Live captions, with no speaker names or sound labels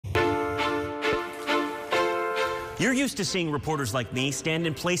You're used to seeing reporters like me stand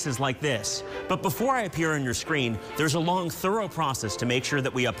in places like this. But before I appear on your screen, there's a long, thorough process to make sure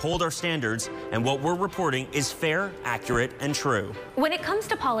that we uphold our standards and what we're reporting is fair, accurate, and true. When it comes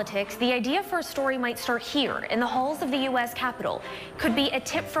to politics, the idea for a story might start here in the halls of the U.S. Capitol. Could be a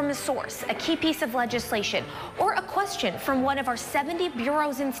tip from a source, a key piece of legislation, or a question from one of our 70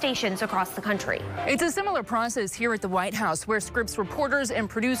 bureaus and stations across the country. It's a similar process here at the White House, where Scripps reporters and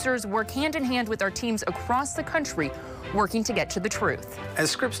producers work hand in hand with our teams across the country, working to get to the truth.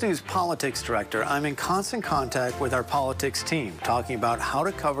 As Scripps News Politics Director, I'm in constant contact with our politics team, talking about how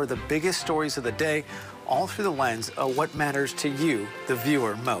to cover the biggest stories of the day, all through the lens of what matters to you, the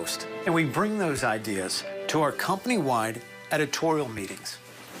viewer, most. And we bring those ideas to our company-wide editorial meetings.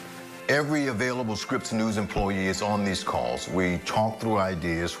 Every available Scripps News employee is on these calls. We talk through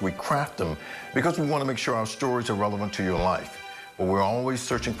ideas, we craft them, because we want to make sure our stories are relevant to your life. But we're always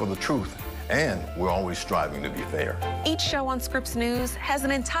searching for the truth, and we're always striving to be fair. Each show on Scripps News has an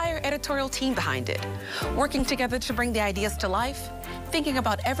entire editorial team behind it, working together to bring the ideas to life, thinking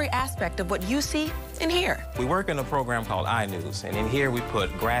about every aspect of what you see and hear. We work in a program called iNews, and in here we put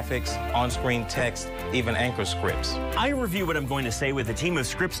graphics, on-screen text, even anchor scripts. I review what I'm going to say with a team of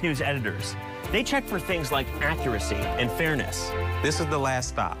Scripps News editors. They check for things like accuracy and fairness. This is the last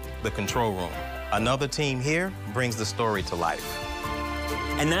stop, the control room. Another team here brings the story to life.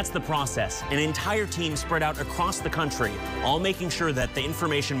 And that's the process. An entire team spread out across the country, all making sure that the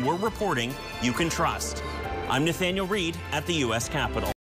information we're reporting you can trust. I'm Nathaniel Reed at the U.S. Capitol.